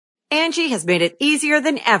Angie has made it easier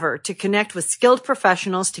than ever to connect with skilled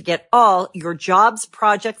professionals to get all your jobs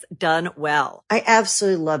projects done well. I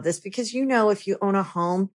absolutely love this because, if you own a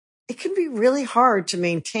home, it can be really hard to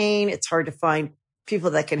maintain. It's hard to find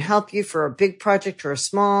people that can help you for a big project or a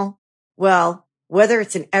small. Well, whether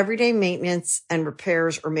it's in everyday maintenance and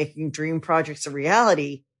repairs or making dream projects a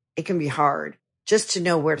reality, it can be hard just to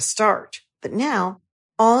know where to start. But now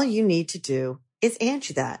all you need to do is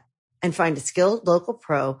Angie that and find a skilled local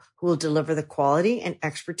pro who will deliver the quality and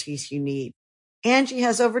expertise you need. Angie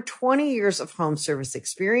has over 20 years of home service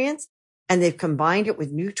experience, and they've combined it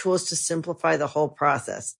with new tools to simplify the whole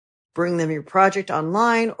process. Bring them your project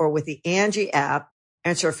online or with the Angie app,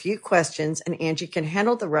 answer a few questions, and Angie can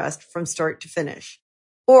handle the rest from start to finish.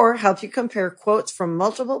 Or help you compare quotes from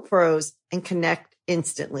multiple pros and connect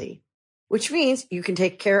instantly, which means you can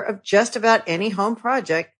take care of just about any home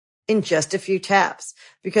project in just a few taps.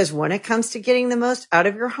 Because when it comes to getting the most out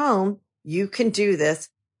of your home, you can do this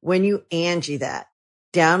when you Angie that.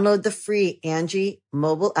 Download the free Angie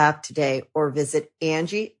mobile app today or visit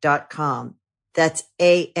Angie.com. That's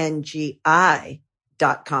ANGI.com.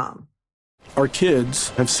 Our kids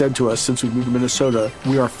have said to us since we moved to Minnesota,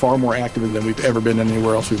 we are far more active than we've ever been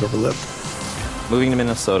anywhere else we've ever lived. Moving to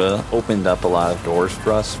Minnesota opened up a lot of doors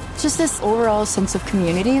for us. Just this overall sense of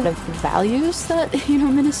community, of values that,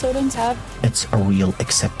 Minnesotans have. It's a real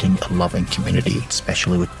accepting, loving community,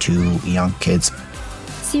 especially with 2 young kids.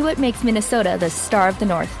 See what makes Minnesota the star of the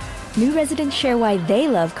North. New residents share why they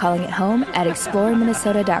love calling it home at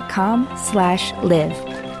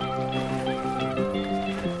exploreminnesota.com/live.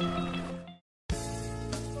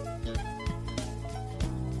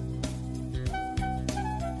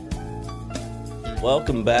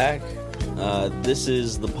 Welcome back. This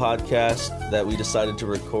is the podcast that we decided to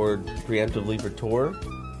record preemptively for tour.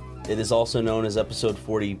 It is also known as episode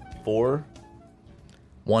 44.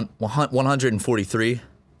 143.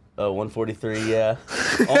 Oh, 143, yeah.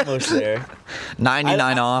 Almost there.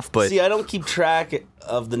 99 off, but... See, I don't keep track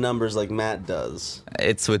of the numbers like Matt does.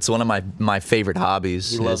 It's one of my favorite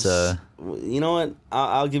hobbies. He loves, you know what?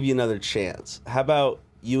 I'll give you another chance. How about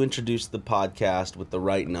you introduce the podcast with the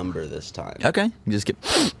right number this time? Okay. You just get...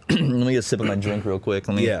 Let me get a sip of my drink real quick.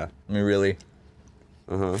 Let me really...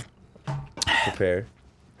 Prepare.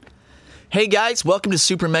 Hey guys, welcome to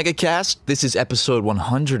Super Mega Cast. This is episode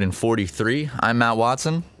 143. I'm Matt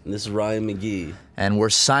Watson. And this is Ryan McGee. And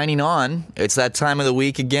we're signing on. It's that time of the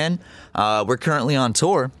week again. We're currently on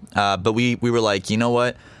tour, but we were like, you know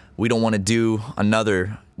what? We don't want to do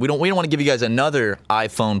another... We don't want to give you guys another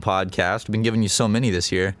iPhone podcast. We've been giving you so many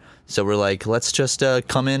this year. So we're like, let's just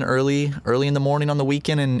come in early in the morning on the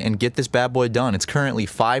weekend and get this bad boy done. It's currently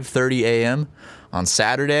 5:30 a.m. on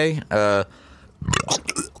Saturday. We're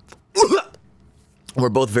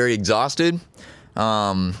both very exhausted.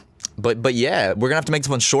 But yeah, we're gonna have to make this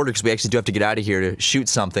one shorter because we actually do have to get out of here to shoot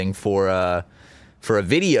something for a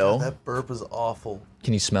video. God, that burp is awful.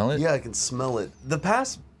 Can you smell it? Yeah, I can smell it. The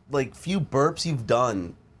past few burps you've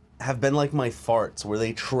done have been like my farts, where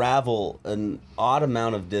they travel an odd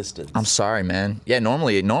amount of distance. I'm sorry, man. Yeah,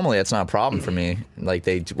 normally that's not a problem for me.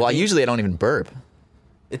 Usually I don't even burp.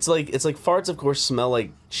 It's like farts, of course, smell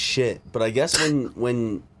like shit, but I guess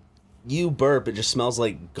when you burp, it just smells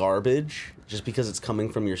like garbage, just because it's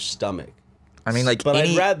coming from your stomach. I mean,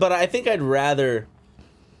 but I think I'd rather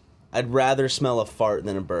smell a fart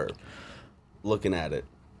than a burp. Looking at it.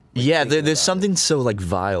 Yeah, there's something so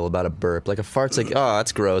vile about a burp. Like a fart's like, oh,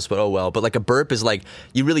 that's gross, but oh well. But like a burp is like,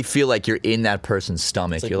 you really feel like you're in that person's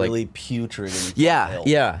stomach. It's you're really putrid. And yeah.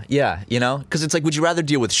 You know, because it's like, would you rather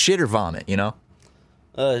deal with shit or vomit? You know.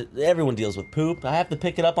 Everyone deals with poop. I have to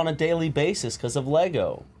pick it up on a daily basis because of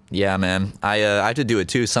Lego. Yeah, man. I have to do it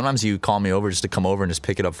too. Sometimes you call me over just to come over and just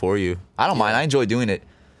pick it up for you. I don't mind. I enjoy doing it.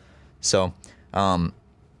 So,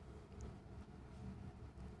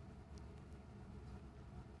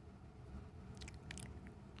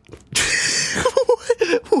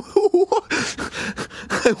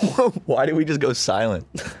 why did we just go silent?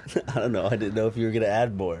 I don't know. I didn't know if you were going to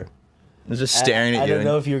add more. I was just staring at you. I don't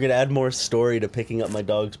know if you were going to add more story to picking up my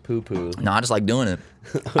dog's poo-poo. No, I just like doing it.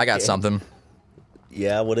 Okay. I got something.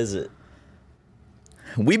 Yeah, what is it?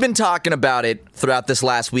 We've been talking about it throughout this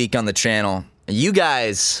last week on the channel. You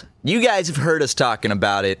guys have heard us talking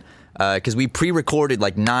about it because we pre-recorded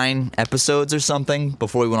 9 episodes or something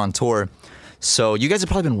before we went on tour. So you guys have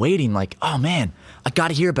probably been waiting oh man, I got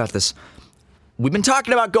to hear about this. We've been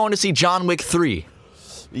talking about going to see John Wick 3.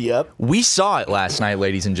 Yep. We saw it last night,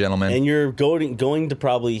 ladies and gentlemen. And you're going to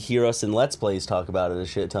probably hear us in Let's Plays talk about it a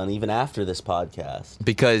shit ton, even after this podcast.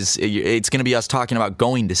 Because it's going to be us talking about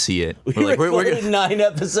going to see it. We're recorded 9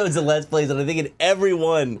 episodes of Let's Plays, and I think in every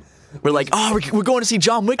one We're like, oh, we're going to see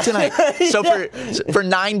John Wick tonight. So for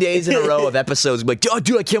 9 days in a row of episodes, we're like, oh,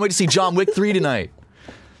 dude, I can't wait to see John Wick 3 tonight.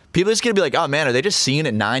 People are just going to be like, oh, man, are they just seeing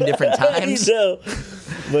it 9 different times? No.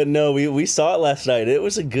 But no, we saw it last night. It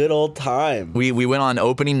was a good old time. We went on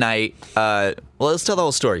opening night. Well, let's tell the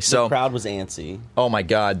whole story. So the crowd was antsy. Oh, my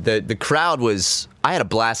God. The crowd was... I had a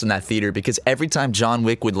blast in that theater because every time John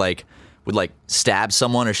Wick would stab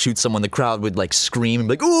someone or shoot someone, the crowd would like scream and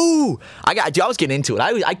be like, ooh! I was getting into it.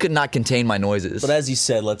 I could not contain my noises. But as you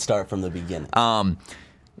said, let's start from the beginning.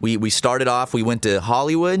 We started off, we went to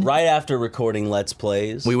Hollywood. Right after recording Let's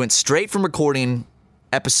Plays. We went straight from recording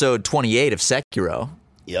episode 28 of Sekiro.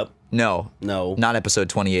 Yep. No. Not episode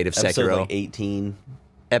 28 of Sekiro. Episode like 18.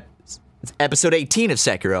 Episode 18 of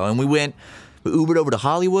Sekiro. And we Ubered over to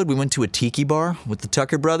Hollywood. We went to a tiki bar with the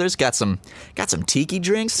Tucker brothers. Got some tiki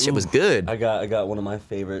drinks. Shit was good. I got one of my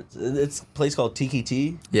favorites. It's a place called Tiki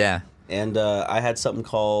Tea. Yeah. And I had something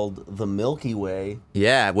called the Milky Way.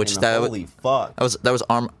 Yeah, which holy fuck. That was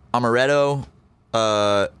amaretto,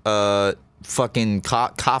 fucking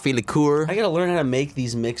coffee liqueur. I gotta learn how to make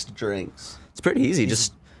these mixed drinks. It's pretty easy.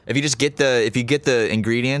 If you get the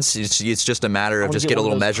ingredients, it's just a matter of just get a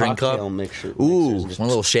little measuring cup. Ooh, one of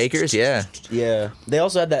little shakers, yeah. Yeah. They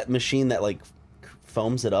also had that machine that like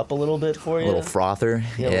foams it up a little bit for you. A little frother.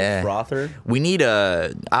 Yeah. A little frother. We need I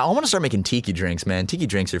want to start making tiki drinks, man. Tiki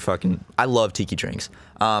drinks are fucking... I love tiki drinks.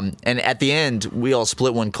 And at the end, we all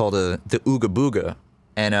split one called the Ooga Booga.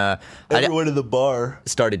 And everyone in the bar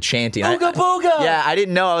started chanting. Ooga Booga! Yeah, I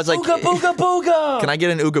didn't know. I was like, Ooga Booga Booga! Can I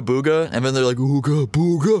get an Ooga Booga? And then they're like, Ooga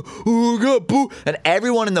Booga, Ooga Booga. And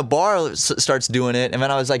everyone in the bar starts doing it. And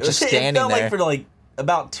then I was like, just standing there. It felt like for like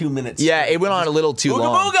about 2 minutes. Yeah, it went on a little too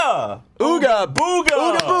long. Ooga Booga! Ooga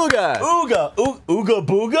Booga! Ooga Booga! Ooga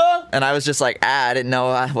Booga! And I was just like, I didn't know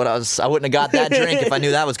what I wouldn't have got that drink if I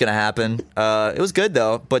knew that was going to happen. It was good,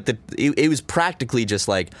 though. But it was practically just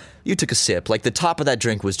like, you took a sip. Like, the top of that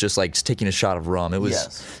drink was just like taking a shot of rum. It was...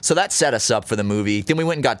 Yes. So that set us up for the movie. Then we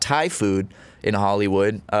went and got Thai food in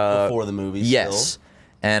Hollywood. Before the movie, yes. Still.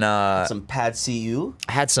 And... some pad see-ew.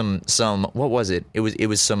 I had some... What was it? It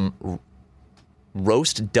was some...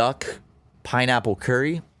 roast duck pineapple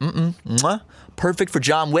curry. Mwah. Perfect for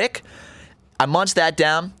John Wick. I munched that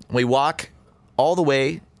down. We walk all the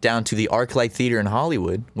way down to the ArcLight Theater in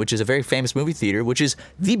Hollywood, which is a very famous movie theater, which is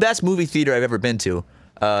the best movie theater I've ever been to.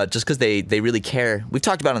 Just because they really care. We've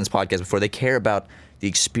talked about it on this podcast before. They care about the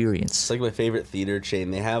experience. It's like my favorite theater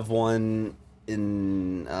chain. They have one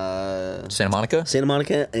in Santa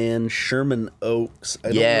Monica and Sherman Oaks.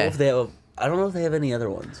 I don't know if they have any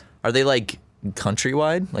other ones. Are they like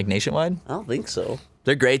countrywide, like nationwide? I don't think so.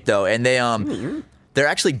 They're great though, and they're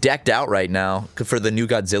actually decked out right now for the new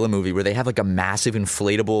Godzilla movie, where they have like a massive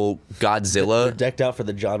inflatable Godzilla. They're decked out for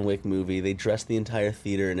the John Wick movie. They dressed the entire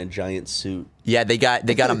theater in a giant suit. Yeah, they got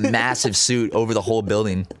a massive suit over the whole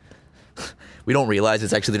building. We don't realize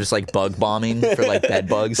it's actually just like bug bombing for like bed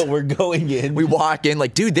bugs. But we're going in. We walk in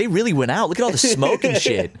like, dude, they really went out. Look at all the smoke and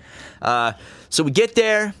shit. So we get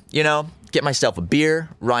there, get myself a beer.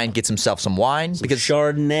 Ryan gets himself some wine. Because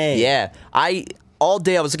Chardonnay. Yeah. All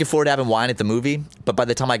day I was looking forward to having wine at the movie, but by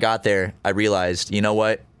the time I got there, I realized, you know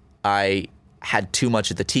what? I had too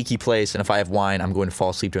much at the tiki place, and if I have wine, I'm going to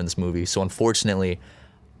fall asleep during this movie. So unfortunately,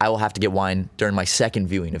 I will have to get wine during my second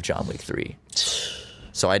viewing of John Wick 3.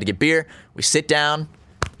 So I had to get beer. We sit down.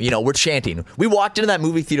 We're chanting. We walked into that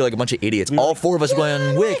movie theater like a bunch of idiots. All four of us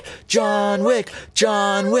going, Wick, John Wick,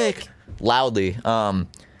 John Wick, loudly.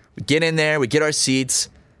 We get in there. We get our seats.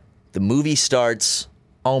 The movie starts.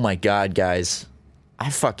 Oh, my God, guys.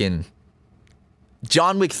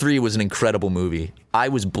 John Wick 3 was an incredible movie. I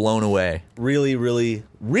was blown away. Really, really,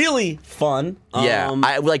 really fun. Yeah.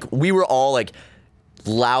 We were all like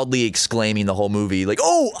loudly exclaiming the whole movie, like,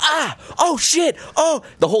 oh shit, oh,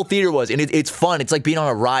 the whole theater was, and it's fun. It's like being on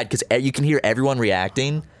a ride because you can hear everyone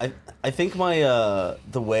reacting. I think my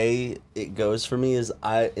the way it goes for me is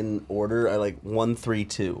in order I like 1, 3,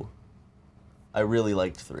 2. I really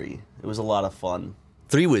liked 3. It was a lot of fun.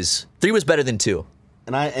 3 was better than 2.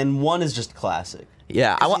 And 1 is just classic.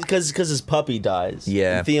 Yeah, because his puppy dies.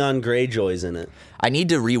 Yeah, and Theon Greyjoy's in it. I need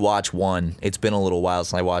to rewatch 1. It's been a little while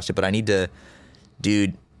since I watched it, but I need to.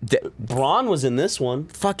 Dude, Braun was in this one.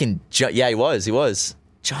 Yeah, he was.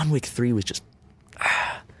 John Wick 3 was just.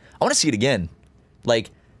 I want to see it again. Like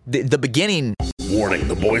the beginning. Warning,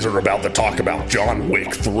 the boys are about to talk about John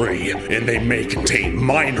Wick 3, and they may contain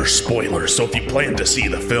minor spoilers, so if you plan to see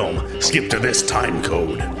the film, skip to this time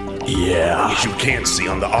code. Yeah. Which you can't see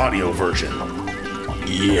on the audio version.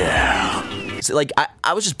 Yeah. So,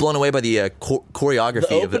 I was just blown away by the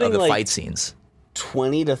choreography of the fight scees.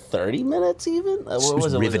 20 to 30 minutes even? What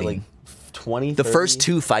was it? Riveting. Was it like 20, The 30? first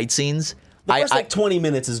 2 fight scenes. The first like 20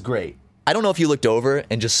 minutes is great. I don't know if you looked over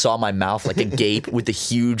and just saw my mouth like agape with the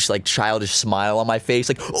huge, like, childish smile on my face.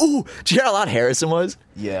 Like, ooh, did you hear how loud Harrison was?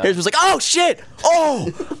 Yeah. Harrison was like, oh, shit.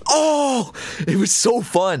 Oh. It was so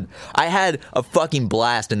fun. I had a fucking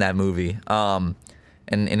blast in that movie. And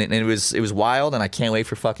it was wild, and I can't wait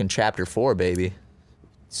for fucking chapter 4, baby.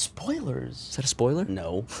 Spoilers. Is that a spoiler?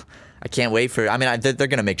 No. I can't wait for. I mean, they're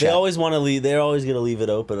gonna make. They always want to leave. They're always gonna leave it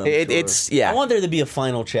open. I'm sure. It's yeah. I want there to be a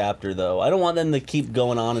final chapter though. I don't want them to keep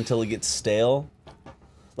going on until it gets stale.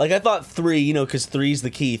 Like I thought 3, because 3's the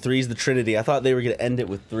key. 3's the Trinity. I thought they were gonna end it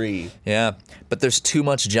with 3. Yeah, but there's too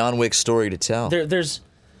much John Wick story to tell. There's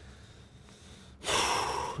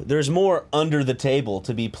more under the table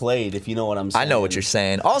to be played. If you know what I'm saying. I know what you're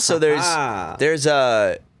saying. Also, there's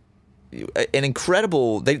an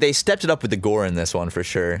incredible. They stepped it up with the gore in this one for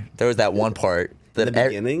sure. There was that one part. In the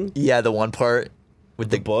beginning? Yeah, the one part with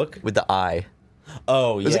the book? with the eye.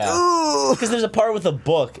 Oh, yeah. Like, because there's a part with a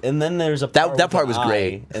book, and then there's a part that with part an was eye,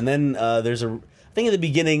 great. And then there's I think in the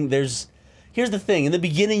beginning, here's the thing. In the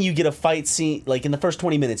beginning, you get a fight scene, like in the first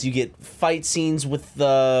 20 minutes, you get fight scenes with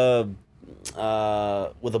a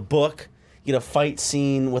book. You get a fight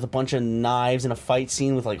scene with a bunch of knives and a fight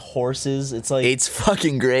scene with like horses. It's like It's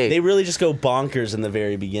fucking great. they really just go bonkers in the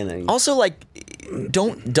very beginning. Also, like,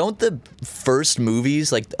 don't the first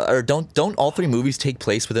movies or don't all 3 movies take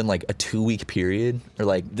place within like a 2-week period or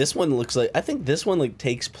like This one looks like I think this one like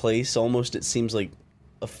takes place almost. It seems like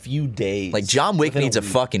a few days. like John Wick within needs a week.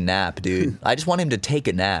 fucking nap, dude. I just want him to take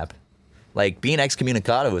a nap. Like being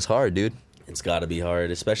excommunicado is hard, dude. It's got to be hard,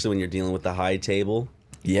 especially when you're dealing with the high table.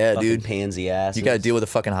 Yeah, Fucking dude. pansy ass. You got to deal with a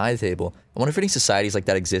fucking high table. I wonder if any societies like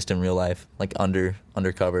that exist in real life, like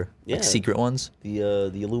undercover, Yeah. like secret ones. the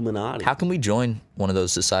Illuminati. How can we join one of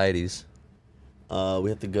those societies? We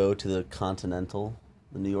have to go to the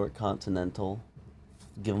New York Continental,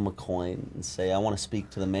 give them a coin and say, "I want to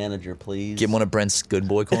speak to the manager, please." Get one of Brent's good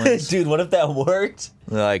boy coins. Dude, what if that worked?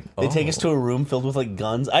 They're like, They take us to a room filled with like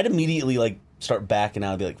guns. I'd immediately like start backing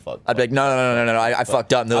out and be like, "Fuck." I'd be like, no, I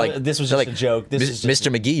fucked up. And they're like, this was they're just like, a joke. This is just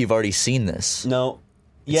Mr. McGee, you've already seen this. No.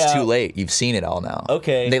 It's Yeah. too late. You've seen it all now.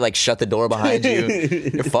 Okay. And they like shut the door behind you.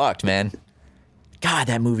 You're fucked, man. God,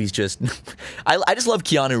 that movie's just. I just love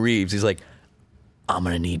Keanu Reeves. He's like, I'm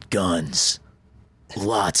gonna need guns,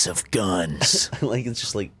 lots of guns. Like it's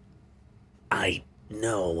just like, I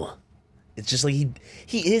know. It's just like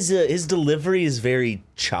his delivery is very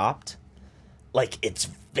chopped, like it's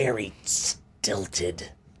very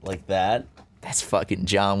stilted, like that. That's fucking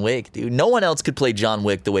John Wick, dude. No one else could play John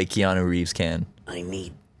Wick the way Keanu Reeves can. I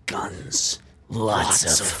need guns,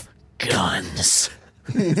 Lots of guns.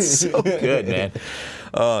 It's so good, man.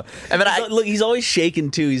 I mean, Look, he's always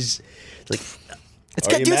shaking too. He's like,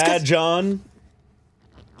 "Are you mad, John?"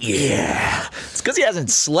 Yeah. It's because he hasn't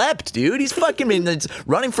slept, dude. He's fucking been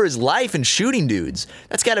running for his life and shooting dudes.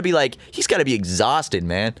 That's got to be like, he's got to be exhausted,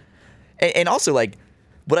 man. And also, like,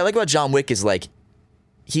 what I like about John Wick is, like,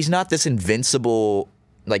 he's not this invincible,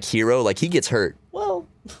 like, hero. Like, he gets hurt. Well,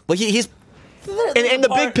 Like, he's... In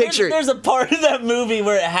the big picture... there's a part of that movie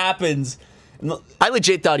where it happens. I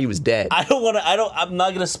legit thought he was dead. I'm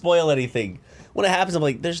not gonna spoil anything. When it happens, I'm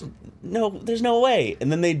like, there's no way.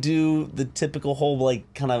 And then they do the typical whole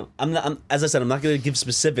like kind of. As I said, I'm not gonna give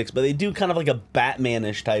specifics, but they do kind of like a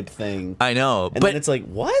Batman-ish type thing. I know, And but then it's like,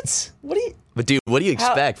 what? What do you? But dude, what do you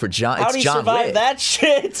expect for John? How It's do you John survive Wick. that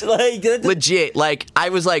shit? Like Legit, like I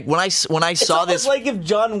was like when I It's saw almost this, like if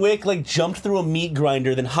John Wick like jumped through a meat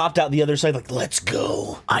grinder, then hopped out the other side, like let's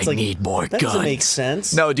go. I It's like, need more that guns. doesn't make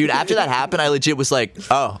sense. No, dude. After that happened, I legit was like,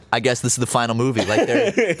 "Oh, I guess this is the final movie. Like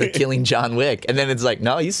they're killing John Wick." And then it's like,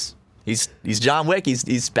 no, he's John Wick.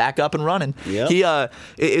 He's back up and running. Yep.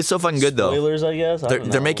 It's so fucking good though. Spoilers, I guess.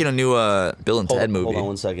 They're making a new Bill and Ted movie. Hold on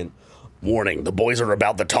one second. Warning, the boys are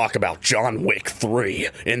about to talk about John Wick 3,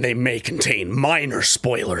 and they may contain minor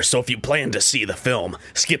spoilers, so if you plan to see the film,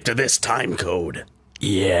 skip to this time code.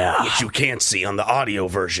 Yeah, Which you can't see on the audio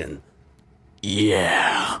version.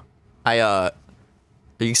 yeah. Are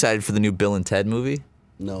you excited for the new Bill and Ted movie?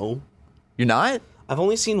 No. You're not? I've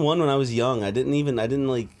only seen one when I was young. I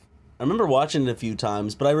remember watching it a few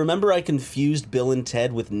times, but I remember I confused Bill and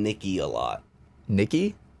Ted with Nicky a lot.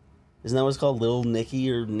 Nicky? Isn't that what it's called? Little Nicky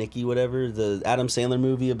or Nicky, whatever? The Adam Sandler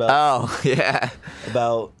movie about... Oh, yeah.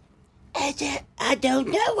 About... I don't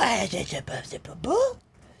know why it's supposed to be.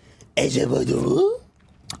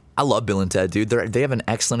 I love Bill and Ted, dude. They have an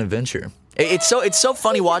excellent adventure. It's so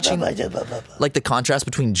funny watching like the contrast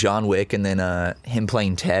between John Wick and then him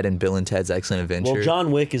playing Ted and Bill and Ted's Excellent Adventure. Well,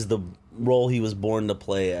 John Wick is the role he was born to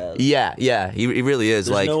play as. Yeah, he really is.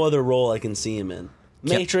 There's like no other role I can see him in.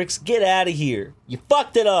 Matrix, get out of here. You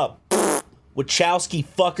fucked it up. Wachowski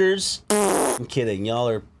fuckers. I'm kidding. Y'all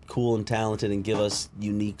are cool and talented and give us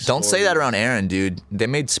unique Don't say stories. that around Aaron, dude. They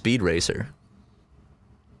made Speed Racer,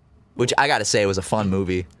 which I gotta say was a fun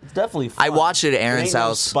movie. It's definitely fun. I watched it at It Aaron's ain't no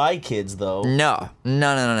house. Spy Kids, though. No.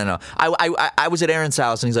 I was at Aaron's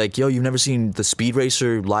house and he's like, "Yo, you've never seen the Speed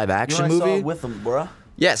Racer live You action know, I saw movie?" it with him, bruh.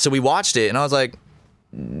 Yeah, so we watched it and I was like,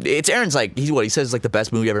 "It's Aaron's like he says it's like the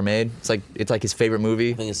best movie ever made. It's like his favorite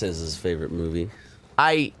movie." I think it says his favorite movie.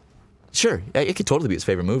 Sure, it could totally be his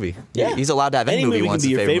favorite movie. Yeah. He's allowed to have any Any movie he movie wants can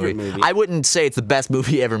his be your favorite favorite movie. I wouldn't say it's the best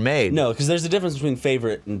movie ever made. No, because there's a difference between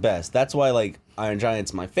favorite and best. That's why, like, Iron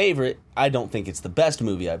Giant's my favorite. I don't think it's the best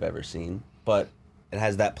movie I've ever seen, but it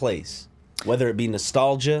has that place. Whether it be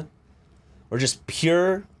nostalgia or just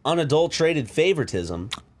pure, unadulterated favoritism.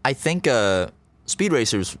 I think Speed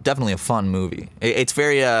Racer is definitely a fun movie. It's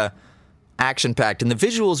very action-packed, and the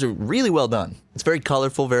visuals are really well done. It's very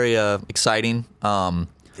colorful, very exciting.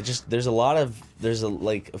 It just there's a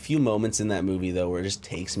few moments in that movie though where it just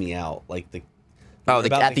takes me out. Like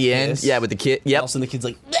at the end, kiss. yeah, with the kid. Yep. All of a sudden the kid's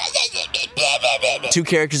like, Two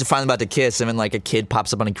characters are finally about to kiss, and then like a kid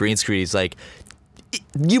pops up on a green screen. He's like,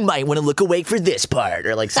 "You might want to look away for this part,"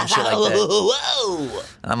 or like some shit like that. whoa.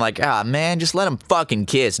 And I'm like, "Ah, man, just let him fucking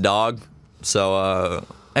kiss, dog." So,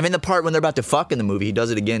 I mean, the part when they're about to fuck in the movie, he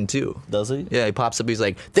does it again too. Does he? Yeah, he pops up. He's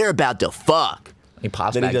like, "They're about to fuck." He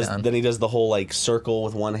pops Then back he does. down. Then he does the whole like circle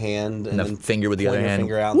with one hand and the then finger with the pulling other your hand.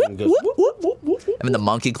 Finger out and then goes. Whoop, whoop, whoop, whoop, whoop. And then the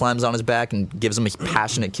monkey climbs on his back and gives him a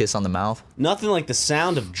passionate kiss on the mouth. Nothing like the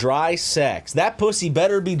sound of dry sex. That pussy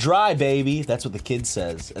better be dry, baby. That's what the kid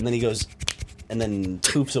says. And then he goes, and then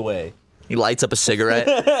poops away. He lights up a cigarette.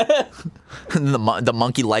 And the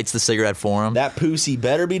monkey lights the cigarette for him. That pussy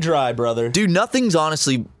better be dry, brother. Dude, nothing's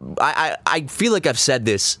honestly... I feel like I've said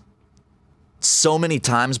this so many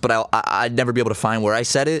times, but I'd never be able to find where I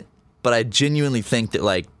said it. But I genuinely think that,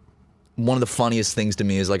 like, one of the funniest things to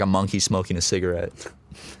me is, like, a monkey smoking a cigarette.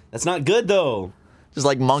 That's not good, though. Just,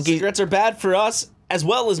 like, monkeys... Cigarettes are bad for us as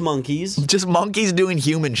well as monkeys. Just monkeys doing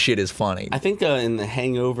human shit is funny. I think in The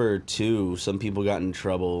Hangover 2, some people got in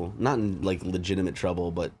trouble. Not in, like, legitimate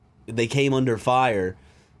trouble, but they came under fire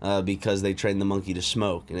because they trained the monkey to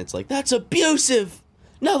smoke. And it's like, that's abusive!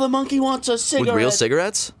 Now the monkey wants a cigarette! With real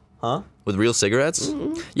cigarettes? Huh? With real cigarettes?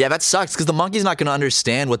 Mm-hmm. Yeah, that sucks, because the monkey's not going to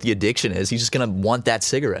understand what the addiction is. He's just going to want that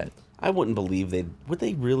cigarette. I wouldn't believe would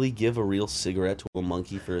they really give a real cigarette to a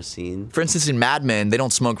monkey for a scene? For instance, in Mad Men, they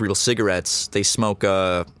don't smoke real cigarettes. They smoke,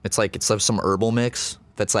 it's like some herbal mix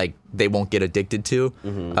that's like they won't get addicted to.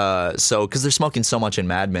 So, because they're smoking so much in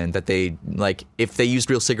Mad Men that they, like, if they used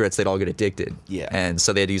real cigarettes, they'd all get addicted. Yeah. And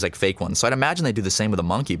so they had to use, like, fake ones. So I'd imagine they do the same with a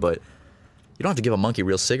monkey, but you don't have to give a monkey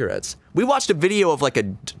real cigarettes. We watched a video of, like,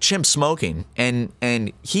 a chimp smoking,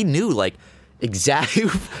 and he knew, like, exactly.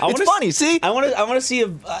 It's funny, see? I want to see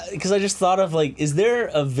if because I just thought of like, is there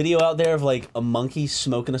a video out there of like a monkey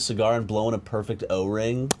smoking a cigar and blowing a perfect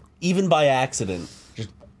O-ring, even by accident? Just,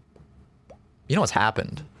 You know what's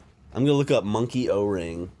happened? I'm gonna look up monkey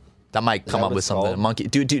O-ring. That might come that up what with it's something. called? Monkey,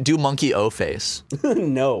 do monkey O face.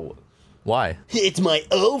 No, Why? it's my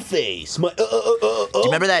O face. My Do you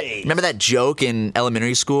remember that? Remember that joke in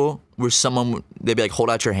elementary school where they'd be like,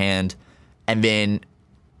 "Hold out your hand," and then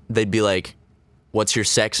they'd be like, "What's your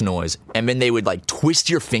sex noise?" And then they would like twist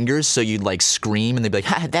your fingers so you'd like scream, and they'd be like,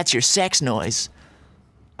 "Ha, that's your sex noise."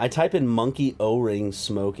 I type in monkey O-ring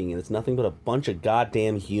smoking, and it's nothing but a bunch of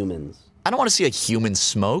goddamn humans. I don't want to see a human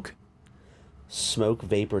smoke. Smoke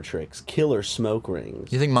vapor tricks, killer smoke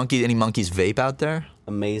rings, You think any monkeys vape out there?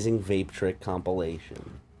 amazing vape trick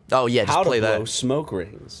compilation. Oh yeah, just How to play blow that. smoke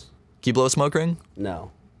rings? Can you blow a smoke ring?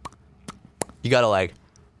 No. You gotta like.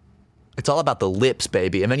 It's all about the lips,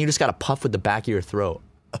 baby, and then you just gotta puff with the back of your throat.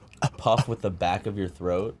 Puff with the back of your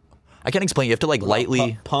throat. I can't explain. You have to like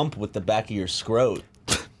lightly. Pump with the back of your scrot.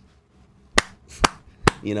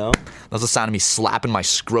 You know? That was the sound of me slapping my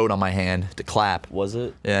scrot on my hand to clap. Was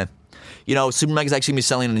it? Yeah. You know, Super Meg's actually gonna be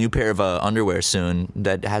selling a new pair of underwear soon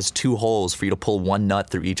that has 2 holes for you to pull one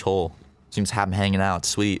nut through each hole. So you just have them hanging out.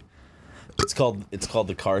 Sweet. It's called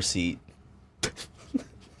the car seat.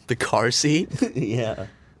 The car seat? Yeah.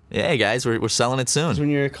 Yeah, hey guys, we're selling it soon. When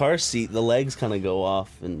you're in a car seat, the legs kind of go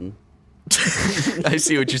off and I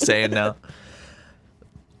see what you're saying now.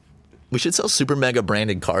 We should sell Super Mega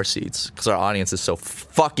branded car seats because our audience is so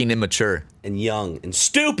fucking immature. young and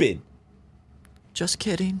stupid. Just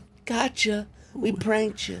kidding. Gotcha. We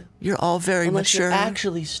pranked you. You're all very Unless mature. you're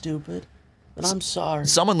actually stupid. And I'm sorry.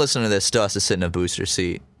 Someone listening to this still has to sit in a booster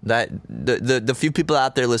seat. That the few people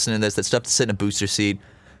out there listening to this that still have to sit in a booster seat,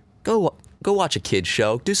 Go watch a kid's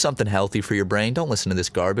show. Do something healthy for your brain. Don't listen to this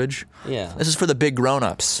garbage. Yeah. This is for the big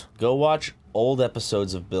grown-ups. Go watch old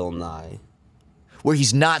episodes of Bill Nye. Where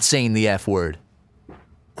he's not saying the F word.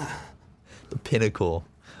 The pinnacle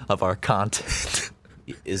of our content.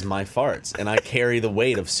 Is my farts, and I carry the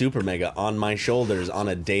weight of Super Mega on my shoulders on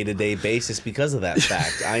a day-to-day basis because of that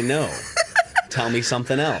fact. I know. Tell me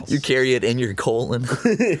something else. You carry it in your colon.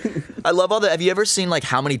 I love all that. Have you ever seen like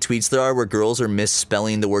how many tweets there are where girls are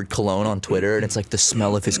misspelling the word cologne on Twitter, and it's like the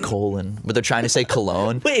smell of his colon, but they're trying to say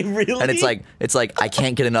cologne. Wait, really? And it's like I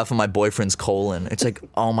can't get enough of my boyfriend's colon. It's like,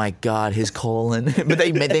 oh my god, his colon. But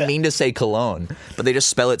they mean to say cologne, but they just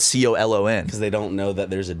spell it COLON because they don't know that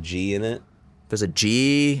there's a G in it. There's a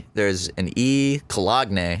G, there's an E,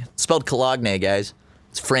 Cologne. It's spelled Cologne, guys.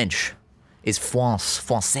 It's French. It's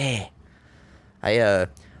Français. I've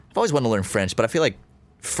always wanted to learn French, but I feel like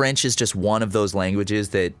French is just one of those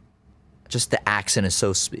languages that just the accent is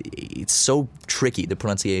it's so tricky, the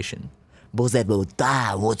pronunciation. French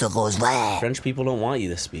people don't want you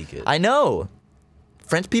to speak it. I know.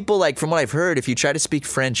 French people, like, from what I've heard, if you try to speak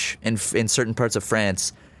French in certain parts of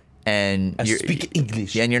France, and you speak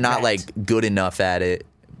English, and you're not like good enough at it,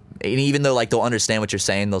 and even though like they'll understand what you're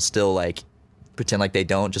saying, they'll still like pretend like they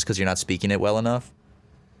don't just because you're not speaking it well enough.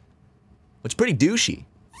 Which is pretty douchey.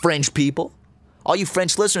 French people, all you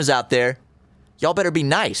French listeners out there, y'all better be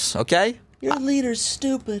nice, okay? Your leader's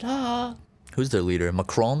stupid, huh? Who's their leader?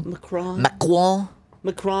 Macron, the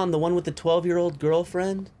one with the 12-year-old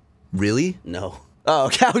girlfriend. Really? No. Oh,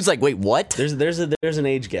 okay. I was like, wait, what? There's an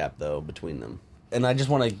age gap though between them. And I just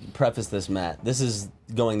want to preface this, Matt. This is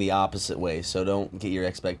going the opposite way, so don't get your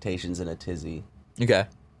expectations in a tizzy. Okay.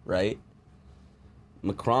 Right?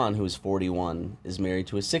 Macron, who is 41, is married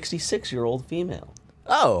to a 66-year-old female.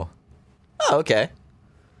 Oh, okay.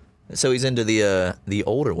 So he's into the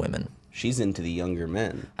older women. She's into the younger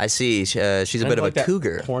men. I see. She's a bit of a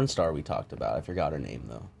cougar. That porn star we talked about. I forgot her name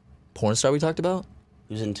though. Porn star we talked about?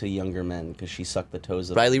 Who's into younger men because she sucked the toes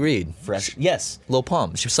of Riley Reid. Fresh. Yes. Lil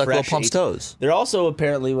Pump. She sucked Lil Pump's toes. There also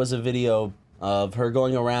apparently was a video of her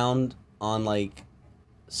going around on like,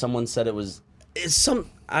 someone said I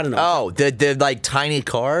don't know. Oh, the like tiny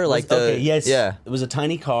car, yes, yeah. It was a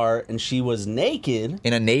tiny car, and she was naked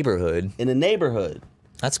in a neighborhood.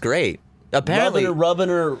 That's great. Apparently, rubbing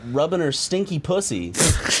her stinky pussy.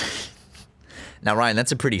 Now, Ryan,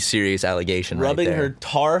 that's a pretty serious allegation. Rubbing right there. her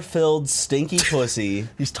tar-filled stinky pussy.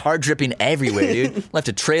 He's tar dripping everywhere, dude. Left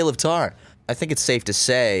a trail of tar. I think it's safe to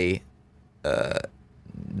say,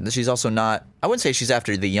 she's also not. I wouldn't say she's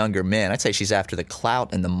after the younger men. I'd say she's after the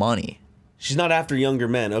clout and the money. She's not after younger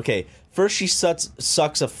men. Okay, first she sucks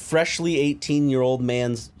a freshly 18-year-old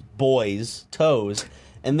man's boy's toes,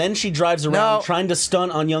 and then she drives around trying to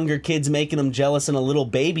stunt on younger kids, making them jealous in a little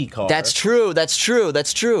baby car. That's true.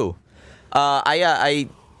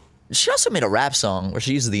 She also made a rap song where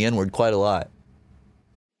she uses the N-word quite a lot.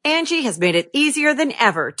 Angie has made it easier than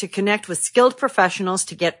ever to connect with skilled professionals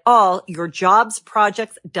to get all your jobs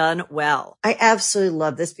projects done well. I absolutely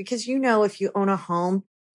love this because, if you own a home,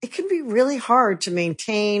 it can be really hard to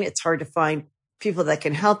maintain. It's hard to find people that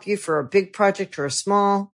can help you for a big project or a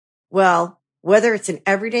small. Well, whether it's in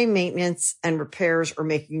everyday maintenance and repairs or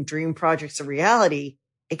making dream projects a reality,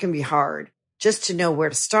 it can be hard just to know where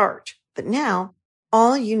to start. But now,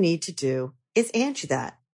 all you need to do is Angie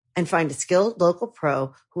that and find a skilled local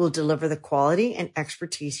pro who will deliver the quality and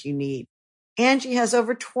expertise you need. Angie has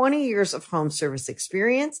over 20 years of home service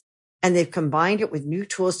experience, and they've combined it with new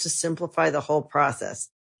tools to simplify the whole process.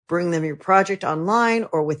 Bring them your project online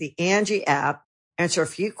or with the Angie app, answer a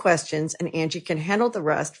few questions, and Angie can handle the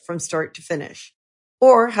rest from start to finish.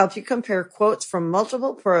 Or help you compare quotes from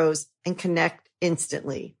multiple pros and connect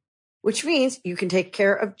instantly, which means you can take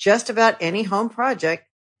care of just about any home project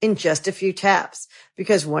in just a few taps.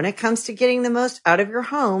 Because when it comes to getting the most out of your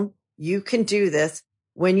home, you can do this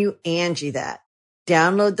when you Angie that.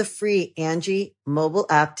 Download the free Angie mobile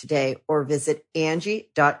app today or visit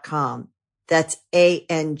Angie.com. That's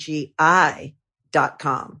ANGI.com.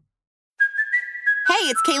 Hey,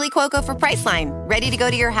 it's Kaylee Cuoco for Priceline. Ready to go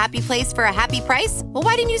to your happy place for a happy price? Well,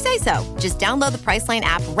 why didn't you say so? Just download the Priceline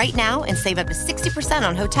app right now and save up to 60%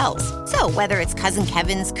 on hotels. So whether it's Cousin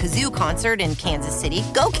Kevin's Kazoo Concert in Kansas City,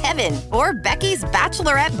 go Kevin, or Becky's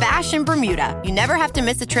Bachelorette Bash in Bermuda, you never have to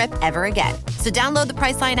miss a trip ever again. So download the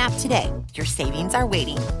Priceline app today. Your savings are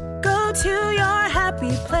waiting. Go to your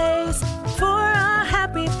happy place for a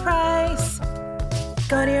happy price.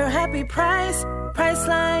 Go to your happy price,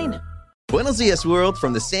 Priceline. Buenos dias, world,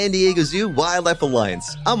 from the San Diego Zoo Wildlife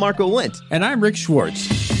Alliance. I'm Marco Wendt. And I'm Rick Schwartz.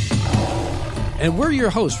 and we're your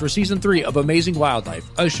hosts for Season 3 of Amazing Wildlife,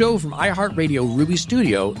 a show from iHeartRadio Ruby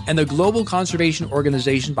Studio and the global conservation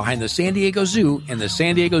organization behind the San Diego Zoo and the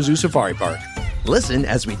San Diego Zoo Safari Park. Listen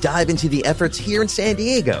as we dive into the efforts here in San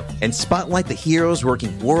Diego and spotlight the heroes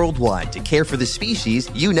working worldwide to care for the species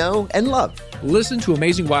you know and love. Listen to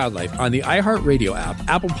Amazing Wildlife on the iHeartRadio app,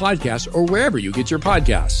 Apple Podcasts, or wherever you get your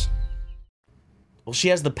podcasts. Well, she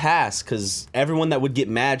has the pass, because everyone that would get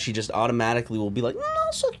mad, she just automatically will be like, no,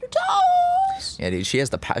 suck your toes. Yeah, dude, she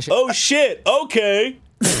has the pass. Oh, shit. Okay.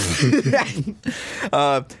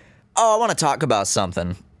 I want to talk about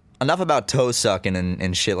something. Enough about toe sucking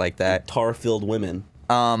and shit like that. Tar-filled women.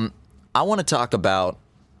 I want to talk about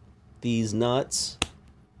these nuts.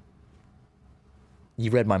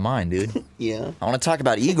 You read my mind, dude. Yeah. I want to talk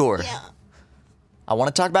about Igor. Yeah. I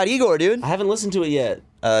want to talk about Igor, dude. I haven't listened to it yet.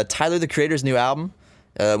 Tyler, the Creator's new album.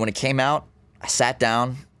 When it came out, I sat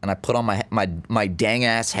down and I put on my dang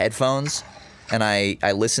ass headphones and I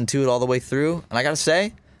listened to it all the way through. And I gotta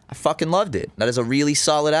say, I fucking loved it. That is a really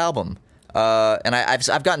solid album. And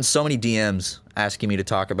I've gotten so many DMs asking me to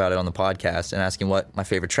talk about it on the podcast and asking what my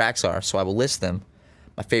favorite tracks are. So I will list them.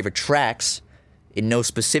 My favorite tracks in no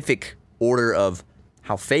specific order of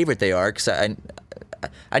how favorite they are, because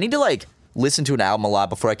I need to like listen to an album a lot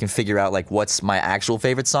before I can figure out like what's my actual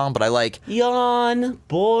favorite song. But I like Yawn,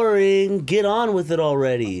 boring, get on with it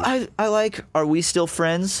already. I like Are We Still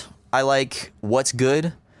Friends? I like What's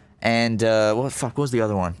Good, and what was the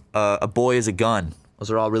other one? A Boy Is a Gun. Those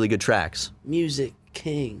are all really good tracks. Music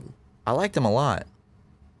King. I like them a lot.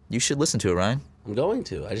 You should listen to it, Ryan. I'm going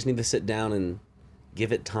to. I just need to sit down and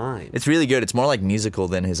give it time. It's really good. It's more like musical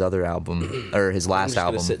than his other album, or his last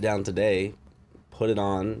album. I'm just gonna sit down today, put it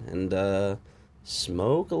on, and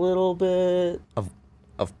smoke a little bit.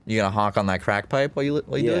 You gonna honk on that crack pipe while you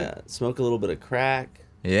do it? Yeah, smoke a little bit of crack.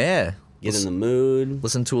 Yeah. Get in the mood.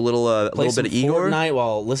 Listen to a little bit of Igor. Fortnite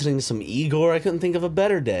while listening to some Igor. I couldn't think of a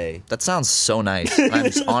better day. That sounds so nice.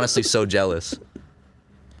 I'm honestly so jealous.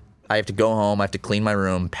 I have to go home. I have to clean my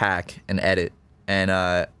room, pack, and edit.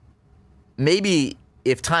 And maybe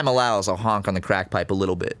if time allows, I'll honk on the crack pipe a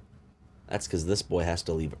little bit. That's because this boy has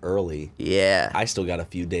to leave early. Yeah. I still got a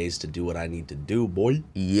few days to do what I need to do, boy.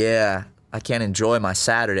 Yeah. I can't enjoy my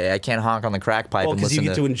Saturday. I can't honk on the crack pipe and because listen you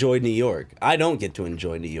get to enjoy New York. I don't get to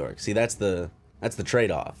enjoy New York. See, that's the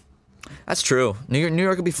trade-off. That's true. New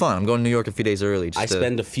York will be fun. I'm going to New York a few days early. I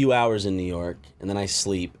spend a few hours in New York, and then I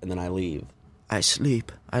sleep, and then I leave. I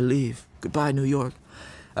sleep. I leave. Goodbye, New York.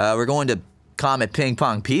 We're going to Comet Ping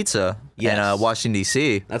Pong Pizza in Washington,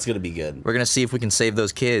 D.C. That's going to be good. We're going to see if we can save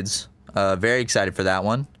those kids. Very excited for that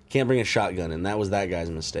one. Can't bring a shotgun in. That was that guy's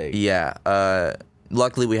mistake. Yeah.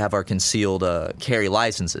 Luckily, we have our concealed carry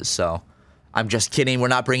licenses, so I'm just kidding. We're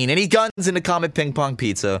not bringing any guns into Comet Ping Pong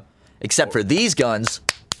Pizza, except for these guns.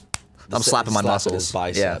 I'm slapping my muscles. His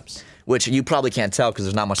biceps. Yeah. Which you probably can't tell because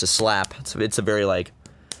there's not much to slap. It's a very, like,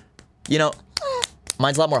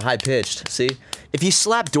 mine's a lot more high-pitched, see? If you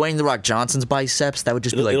slap Dwayne The Rock Johnson's biceps, that would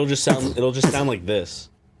just be like... It'll just sound like this.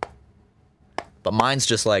 But mine's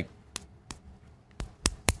just like...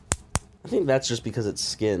 I think that's just because it's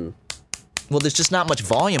skin. Well, there's just not much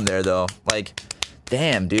volume there, though. Like,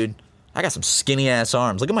 damn, dude. I got some skinny-ass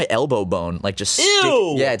arms. Look at my elbow bone. Like, just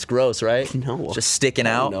Ew! Yeah, it's gross, right? No. Just sticking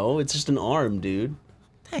out. No, it's just an arm, dude.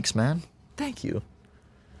 Thanks, man. Thank you.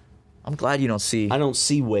 I'm glad you don't see... I don't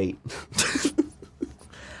see weight.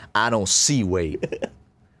 I don't see weight.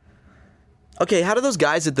 Okay, how do those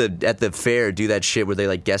guys at the fair do that shit where they,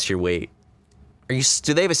 like, guess your weight?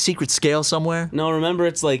 Do they have a secret scale somewhere? No, remember,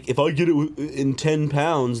 it's like, if I get it in 10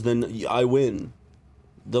 pounds, then I win.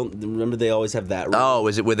 Remember, they always have that rule. Oh,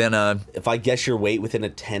 is it within a... If I guess your weight within a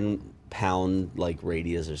 10-pound, like,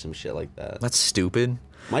 radius or some shit like that. That's stupid.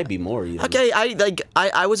 Might be more, even. Okay,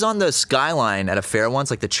 I was on the Skyline at a fair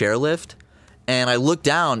once, like the chairlift, and I looked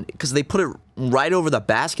down, because they put it right over the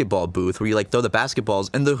basketball booth where you, like, throw the basketballs,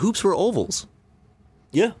 and the hoops were ovals.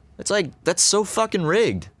 Yeah. It's like, that's so fucking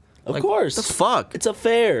rigged. Of course. The fuck? It's a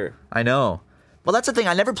fair. I know. Well, that's the thing.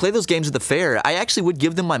 I never play those games at the fair. I actually would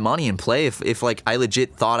give them my money and play if like, I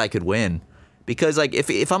legit thought I could win. Because, like,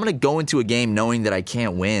 if I'm going to go into a game knowing that I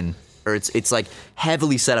can't win, or it's like,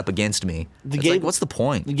 heavily set up against me, like, what's the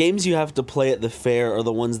point? The games you have to play at the fair are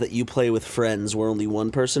the ones that you play with friends where only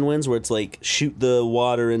one person wins, where it's like, shoot the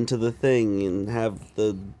water into the thing and have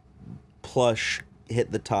the plush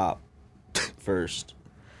hit the top first.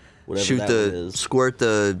 Squirt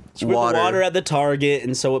the water at the target,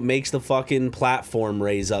 and so it makes the fucking platform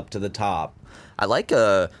raise up to the top. I like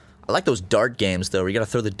those dart games though, where you gotta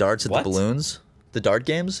throw the darts at the balloons. The dart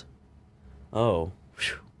games. Oh,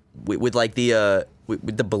 with like the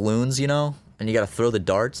with the balloons, and you gotta throw the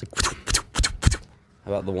darts. Like,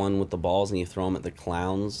 How about the one with the balls and you throw them at the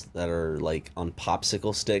clowns that are like on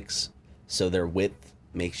popsicle sticks, so their width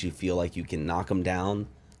makes you feel like you can knock them down,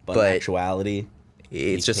 but in actuality,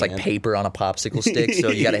 it's just like paper on a popsicle stick, so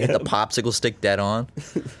you got to hit the popsicle stick dead on.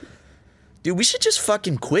 Dude, we should just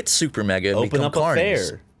fucking quit Super Mega and open become up carnies. a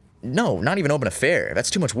fair. No, not even open a fair. That's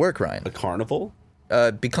too much work, Ryan. A carnival?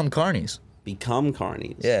 Become carnies. Become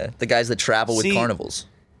carnies. Yeah, the guys that travel with carnivals.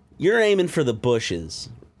 You're aiming for the bushes,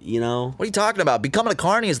 you know? What are you talking about? Becoming a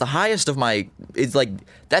carny is the highest of my... It's like,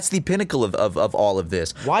 that's the pinnacle of all of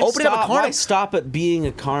this. Why stop at being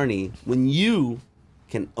a carny when you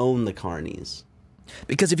can own the carnies?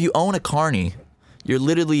 Because if you own a carny, you're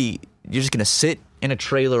just going to sit in a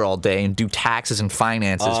trailer all day and do taxes and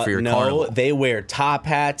finances for your carnival. No, they wear top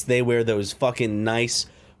hats. They wear those fucking nice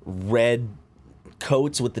red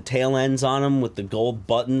coats with the tail ends on them with the gold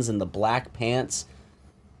buttons and the black pants.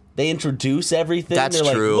 They introduce everything. That's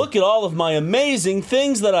They're true. Like, look at all of my amazing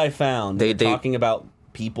things that I found. They're talking about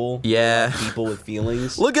people. Yeah. People with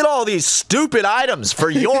feelings. Look at all these stupid items for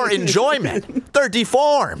your enjoyment. They're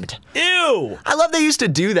deformed. Ew. I love they used to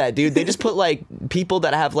do that, dude. They just put like people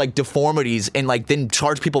that have like deformities and like then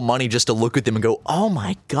charge people money just to look at them and go, oh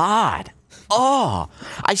my God. Oh,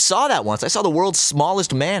 I saw that once. I saw the world's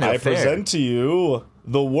smallest man at a fair. I present to you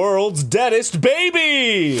the world's deadest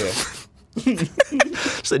baby.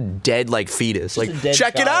 Just a dead like fetus. Like,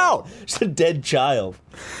 check it out. Just a dead child.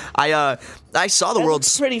 I saw the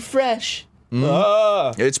world's pretty fresh.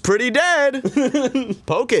 It's pretty dead.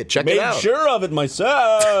 Poke it. Check it out. Made sure of it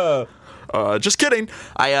myself. Just kidding.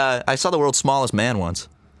 I saw the world's smallest man once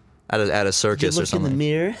at a circus or something. In the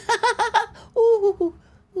mirror.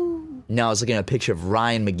 No, I was looking at a picture of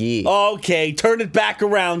Ryan McGee. Okay, turn it back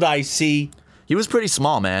around. I see. He was pretty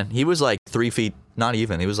small, man. He was like 3 feet. Not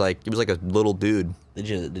even. He was like a little dude. Did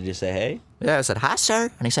you say hey? Yeah, I said hi,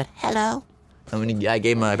 sir, and he said hello. And when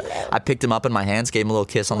I picked him up in my hands, gave him a little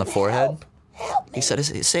kiss on the forehead. He said,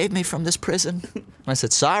 "Save me from this prison." And I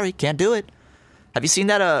said, "Sorry, can't do it." Have you seen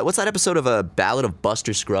that? What's that episode of Ballad of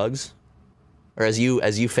Buster Scruggs, or as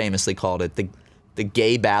you famously called it, the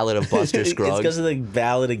gay ballad of Buster Scruggs? It's because of the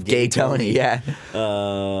Ballad of Gay Tony. Yeah.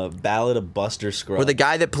 Ballad of Buster Scruggs. Or the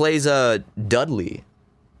guy that plays Dudley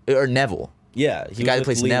or Neville. Yeah, the guy that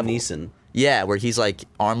plays Liam Neville. Neeson. Yeah, where he's like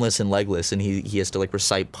armless and legless, and he has to like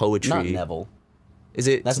recite poetry. Not Neville. Is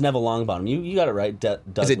it? That's Neville Longbottom. You got it right.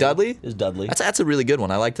 Dudley. Is it Dudley? It's Dudley. That's a really good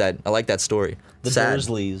one. I like that. I like that story. The Sad.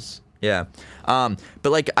 Dursleys. Yeah. But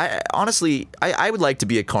like I would like to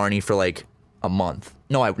be a carny for like a month.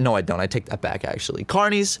 No, I don't. I take that back actually.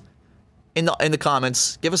 Carnies in the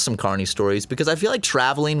comments, give us some carny stories because I feel like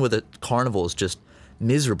traveling with a carnival is just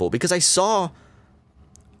miserable because I saw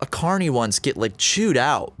a carny once get like chewed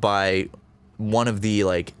out by one of the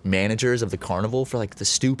like managers of the carnival for like the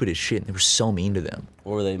stupidest shit. And they were so mean to them.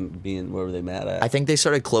 What were they mad at? I think they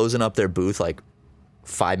started closing up their booth like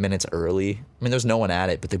 5 minutes early. I mean, there's no one at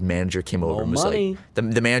it, but the manager came over and was like,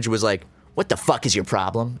 the manager was like, "What the fuck is your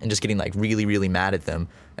problem?" And just getting like really, really mad at them.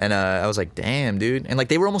 And I was like, damn, dude. And like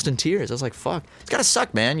they were almost in tears. I was like, fuck, it's gotta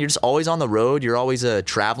suck, man. You're just always on the road. You're always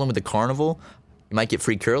traveling with the carnival. You might get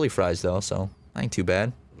free curly fries though, so ain't too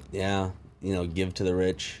bad. Yeah, give to the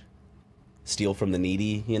rich, steal from the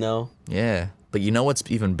needy, Yeah, but you know what's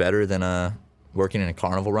even better than working in a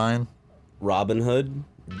carnival, Ryan? Robinhood.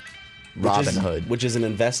 Robinhood. Which is an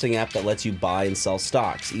investing app that lets you buy and sell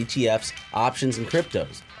stocks, ETFs, options, and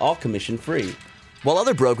cryptos, all commission free. While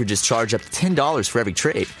other brokerages charge up to $10 for every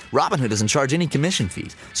trade, Robinhood doesn't charge any commission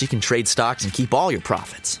fees, so you can trade stocks and keep all your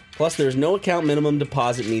profits. Plus, there's no account minimum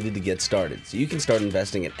deposit needed to get started, so you can start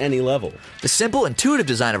investing at any level. The simple, intuitive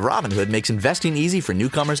design of Robinhood makes investing easy for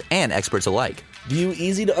newcomers and experts alike. View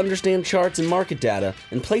easy-to-understand charts and market data,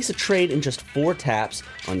 and place a trade in just 4 taps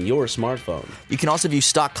on your smartphone. You can also view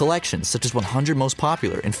stock collections, such as 100 most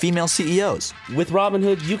popular and female CEOs. With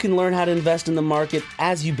Robinhood, you can learn how to invest in the market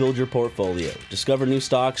as you build your portfolio. Discover new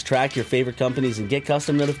stocks, track your favorite companies, and get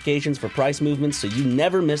custom notifications for price movements so you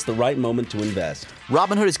never miss the right moment to invest.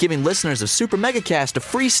 Robinhood is giving listeners of Super Megacast a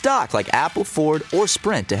free stock like Apple, Ford, or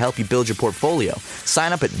Sprint to help you build your portfolio.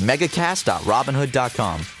 Sign up at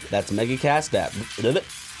megacast.robinhood.com. That's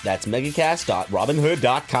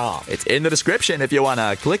megacast.robinhood.com. It's in the description if you want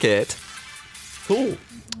to click it. Cool.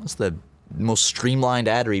 That's the most streamlined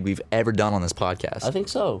ad read we've ever done on this podcast. I think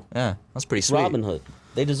so. Yeah, that's pretty sweet. Robinhood.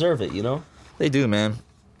 They deserve it, They do, man.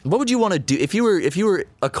 What would you want to do if you were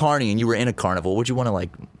a carny and you were in a carnival? Would you want to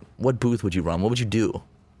what booth would you run? What would you do?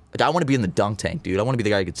 I want to be in the dunk tank, dude. I want to be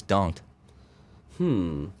the guy who gets dunked.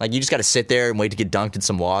 Like, you just got to sit there and wait to get dunked in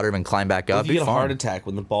some water and climb back up. If you get a heart attack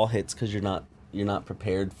when the ball hits because you're not you're not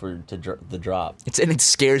prepared for the drop. And it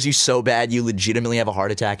scares you so bad you legitimately have a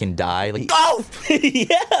heart attack and die. Like, oh!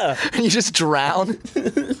 Yeah! And you just drown.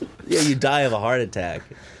 Yeah, you die of a heart attack.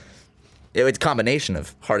 It's a combination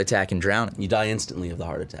of heart attack and drowning. You die instantly of the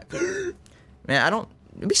heart attack. Man,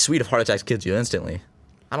 it'd be sweet if heart attacks killed you instantly.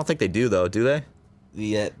 I don't think they do, though, do they?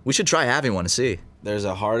 Yeah. We should try having one to see. There's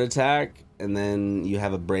a heart attack, and then you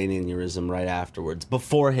have a brain aneurysm right afterwards,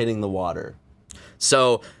 before hitting the water.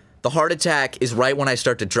 So the heart attack is right when I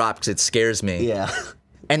start to drop because it scares me. Yeah.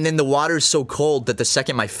 And then the water is so cold that the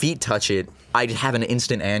second my feet touch it, I'd have an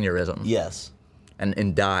instant aneurysm. Yes.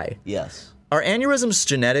 And die. Yes. Are aneurysms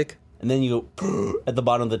genetic? And then you go at the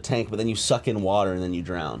bottom of the tank, but then you suck in water and then you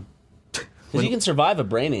drown. Because you can survive a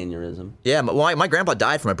brain aneurysm. Yeah, my grandpa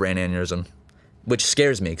died from a brain aneurysm, which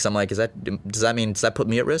scares me because I'm like, does that put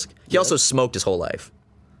me at risk? He also smoked his whole life,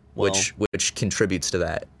 which contributes to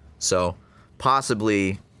that. So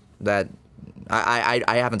possibly that I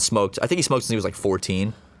haven't smoked. I think he smoked since he was like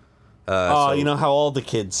 14. You know how all the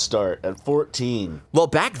kids start at 14. Well,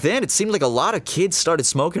 back then it seemed like a lot of kids started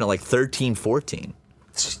smoking at like 13, 14.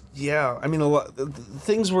 Yeah, I mean,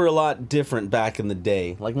 things were a lot different back in the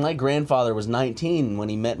day. Like, my grandfather was 19 when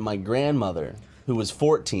he met my grandmother, who was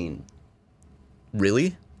 14.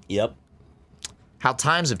 Really? Yep. How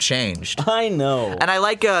times have changed. I know. And I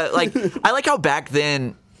like how back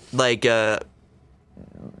then,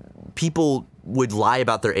 people would lie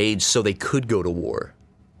about their age so they could go to war.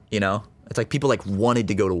 You know? It's like people wanted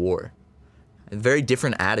to go to war. A very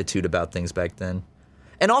different attitude about things back then.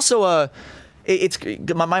 And also, it's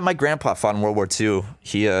my grandpa fought in World War II.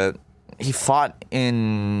 He fought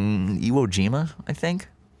in Iwo Jima, I think,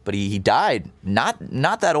 but he died not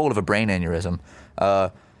that old of a brain aneurysm.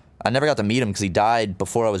 I never got to meet him because he died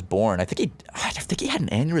before I was born. I think he had an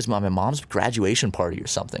aneurysm on my mom's graduation party or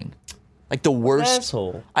something. Like the worst.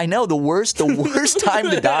 Asshole. I know, the worst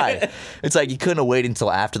time to die. It's like you couldn't have waited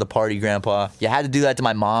until after the party, Grandpa. You had to do that to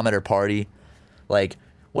my mom at her party. Like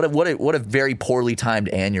what a very poorly timed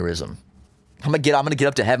aneurysm. I'm gonna get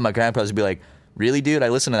up to heaven. My grandpa's gonna be like, "Really, dude? I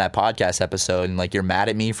listened to that podcast episode, and you're mad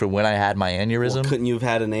at me for when I had my aneurysm." Well, couldn't you have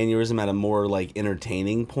had an aneurysm at a more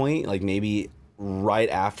entertaining point, like maybe right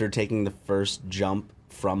after taking the first jump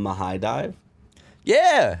from the high dive?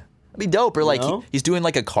 Yeah, that'd be dope. Or he's doing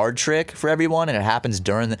a card trick for everyone, and it happens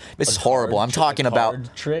during the. This is horrible. I'm talking about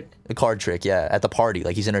a card trick. Yeah, at the party,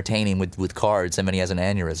 he's entertaining with cards, and then he has an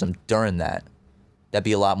aneurysm during that. That'd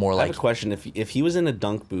be a lot more I have a question: if he was in a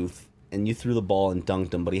dunk booth and you threw the ball and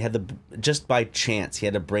dunked him, but he had just by chance he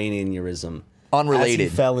had a brain aneurysm, unrelated,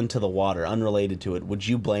 as he fell into the water, unrelated to it, would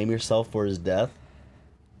you blame yourself for his death?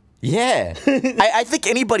 Yeah, I think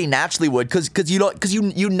anybody naturally would, because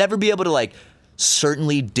you'd never be able to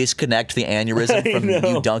certainly disconnect the aneurysm from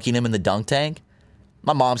you dunking him in the dunk tank.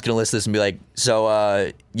 My mom's gonna listen to this and be like,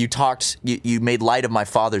 "So you made light of my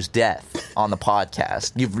father's death on the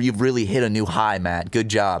podcast. You've really hit a new high, Matt. Good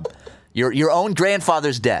job." Your own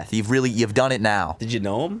grandfather's death. You've done it now. Did you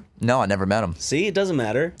know him? No, I never met him. See, it doesn't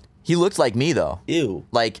matter. He looked like me though. Ew.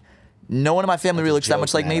 No one in my family really looks that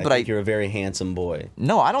much like me, but I think you're a very handsome boy.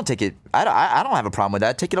 No, I don't take it. I don't have a problem with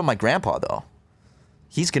that. Take it on my grandpa though.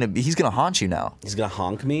 He's gonna haunt you now. He's gonna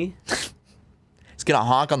honk me. He's gonna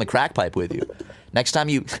honk on the crack pipe with you. Next time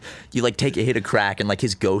you take a hit of crack and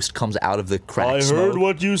his ghost comes out of the crack smoke. I heard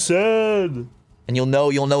what you said. And you'll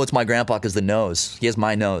know it's my grandpa because the nose. He has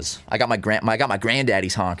my nose. I got my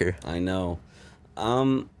granddaddy's honker. I know.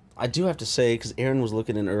 I do have to say, because Aaron was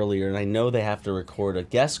looking in earlier, and I know they have to record a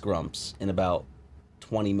guest grumps in about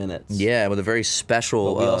 20 minutes. Yeah, with a very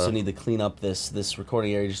special. But we also need to clean up this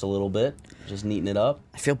recording area just a little bit, just neaten it up.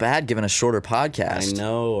 I feel bad giving a shorter podcast.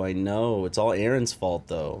 I know. It's all Aaron's fault,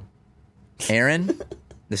 though. Aaron,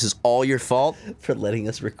 this is all your fault for letting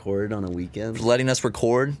us record on a weekend. For letting us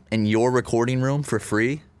record in your recording room for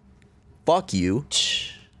free. Fuck you.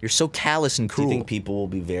 You're so callous and cruel. Do you think people will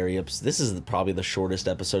be very upset? This is probably the shortest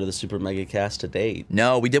episode of the Super Mega Cast to date.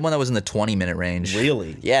 No, we did one that was in the 20-minute range.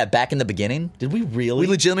 Really? Yeah, back in the beginning. Did we really? We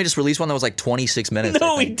legitimately just released one that was 26 minutes.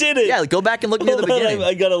 No, we didn't. Yeah, go back and look near the beginning.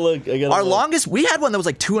 I gotta look. Our longest, we had one that was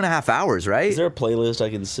 2.5 hours, right? Is there a playlist I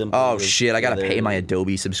can simply... Oh, shit, I gotta pay my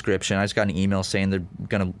Adobe subscription. I just got an email saying they're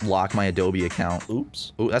gonna lock my Adobe account.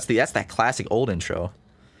 Oops. Ooh, that's that classic old intro.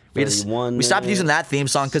 We stopped using that theme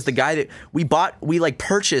song because the guy that we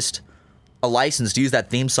purchased a license to use that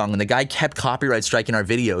theme song, and the guy kept copyright striking our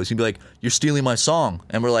videos. He'd be like, "You're stealing my song,"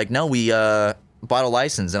 and we're like, "No, we bought a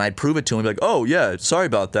license." And I'd prove it to him. He'd be like, "Oh yeah, sorry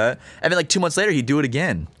about that." And then 2 months later, he'd do it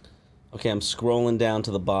again. Okay, I'm scrolling down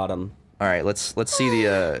to the bottom. All right, let's see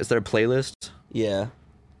the. Is there a playlist? Yeah.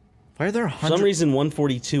 Why are there 100? For some reason,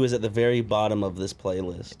 142 is at the very bottom of this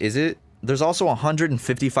playlist. Is it? There's also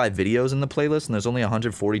 155 videos in the playlist, and there's only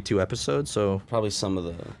 142 episodes, so... Probably some of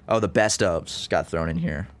the... Oh, the best ofs got thrown in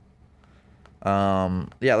here.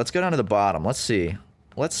 Yeah, let's go down to the bottom. Let's see.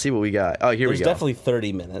 Let's see what we got. Oh, here we go. There's definitely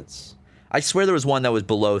 30 minutes. I swear there was one that was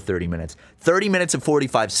below 30 minutes. 30 minutes and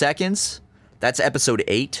 45 seconds. That's episode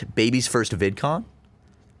 8, Baby's First VidCon.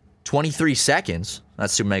 23 seconds.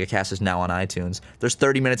 That's Super Mega Cast is now on iTunes. There's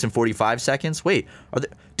 30 minutes and 45 seconds. Wait,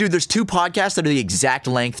 dude, there's 2 podcasts that are the exact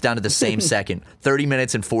length down to the same second. 30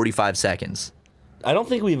 minutes and 45 seconds. I don't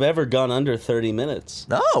think we've ever gone under 30 minutes.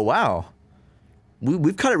 Oh, wow.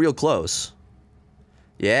 We've cut it real close.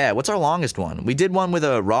 Yeah, what's our longest one? We did one with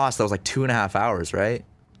a Ross that was like 2.5 hours, right?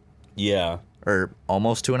 Yeah. Or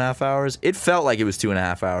almost 2.5 hours. It felt like it was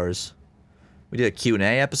 2.5 hours. We did a Q&A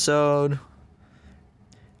episode.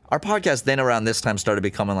 Our podcast then around this time started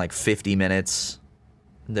becoming like 50 minutes.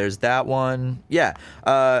 There's that one. Yeah.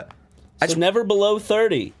 So never below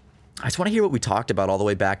 30. I just want to hear what we talked about all the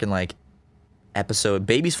way back in like episode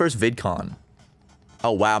Baby's First VidCon.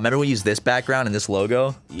 Oh, wow. Remember we used this background and this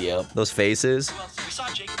logo? Yep. Those faces? We saw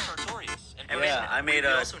Jacob Sartorius. Yeah, I made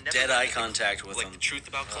a dead eye contact with him. The truth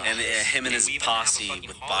about and him and his posse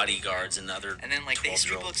with bodyguards and other and then like the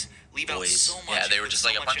history books leave out so much. Yeah, they were just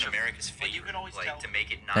like a bunch of America's figure. You can always like to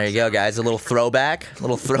make it not. There you go, guys. A little throwback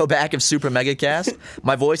of Super Mega Cast.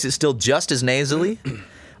 My voice is still just as nasally.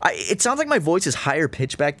 It sounds like my voice is higher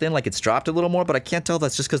pitched back then, like it's dropped a little more, but I can't tell if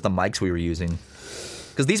that's just because the mics we were using.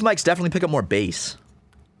 Because these mics definitely pick up more bass.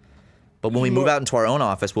 But when we move out into our own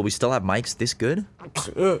office, will we still have mics this good?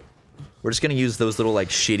 We're just going to use those little, like,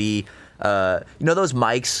 shitty, you know those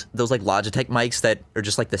mics, those, like, Logitech mics that are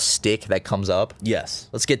just, like, the stick that comes up? Yes.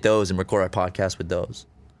 Let's get those and record our podcast with those.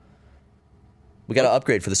 We got to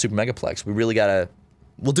upgrade for the Super Megaplex. We really got to...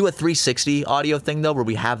 We'll do a 360 audio thing, though, where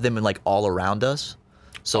we have them, in, like, all around us.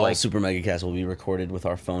 So, all like... Super Megacast will be recorded with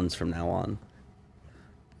our phones from now on.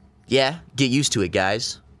 Yeah, get used to it,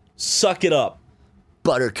 guys. Suck it up.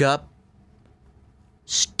 Buttercup.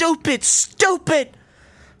 Stupid!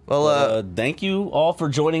 Well, thank you all for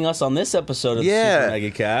joining us on this episode of Super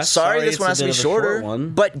Mega Cast. Sorry this one has to be shorter.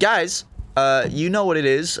 But guys, you know what it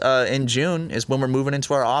is. In June is when we're moving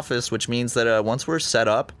into our office, which means that once we're set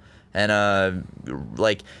up and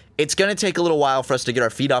like it's going to take a little while for us to get our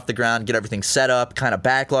feet off the ground, get everything set up, kind of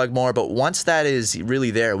backlog more. But once that is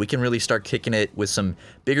really there, we can really start kicking it with some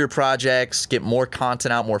bigger projects, get more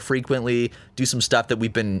content out more frequently, do some stuff that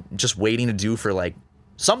we've been just waiting to do for like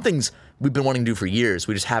some things we've been wanting to do for years.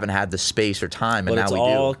 We just haven't had the space or time, and but now we do.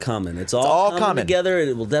 It's all coming. It's all coming together.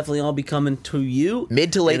 It will definitely all be coming to you.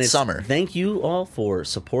 Mid to late summer. Thank you all for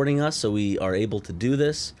supporting us so we are able to do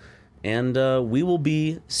this. And we will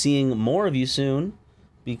be seeing more of you soon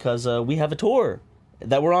because we have a tour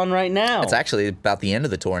that we're on right now. It's actually about the end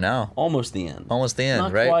of the tour now. Almost the end. Almost the end,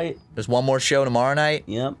 Not right? Quite. There's one more show tomorrow night.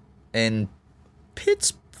 Yep. In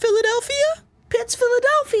Philadelphia?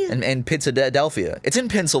 And Pitts-Adelphia. It's in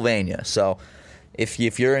Pennsylvania. So if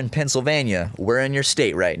you're in Pennsylvania, we're in your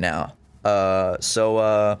state right now.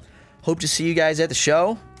 So hope to see you guys at the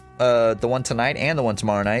show, the one tonight and the one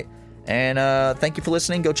tomorrow night. And thank you for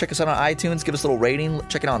listening. Go check us out on iTunes. Give us a little rating.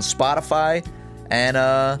 Check it out on Spotify.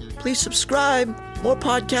 And please subscribe. More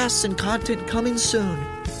podcasts and content coming soon.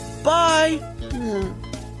 Bye.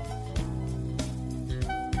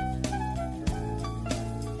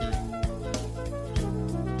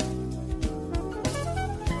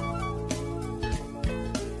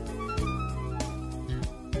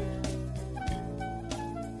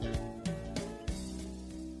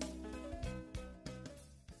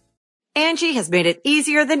 Angie has made it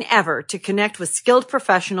easier than ever to connect with skilled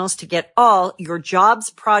professionals to get all your jobs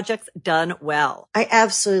projects done well. I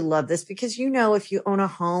absolutely love this because, you know, if you own a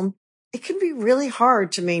home, it can be really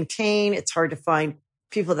hard to maintain. It's hard to find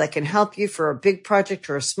people that can help you for a big project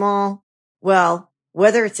or a small. Well,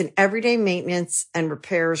 whether it's in everyday maintenance and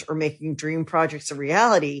repairs or making dream projects a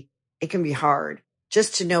reality, it can be hard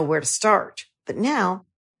just to know where to start. But now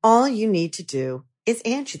all you need to do is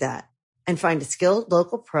Angie that and find a skilled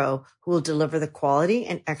local pro who will deliver the quality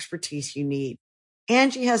and expertise you need.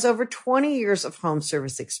 Angie has over 20 years of home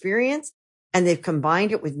service experience, and they've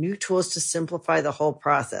combined it with new tools to simplify the whole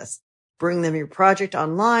process. Bring them your project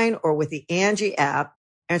online or with the Angie app,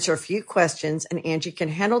 answer a few questions, and Angie can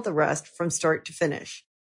handle the rest from start to finish.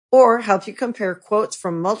 Or help you compare quotes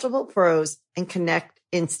from multiple pros and connect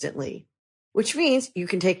instantly, which means you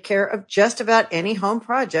can take care of just about any home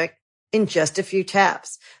project in just a few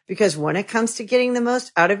taps. Because when it comes to getting the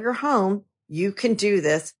most out of your home, you can do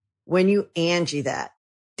this when you Angie that.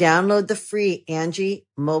 Download the free Angie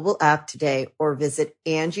mobile app today or visit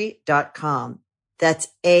Angie.com. That's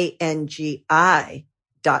ANGI.com.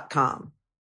 Indeed.com.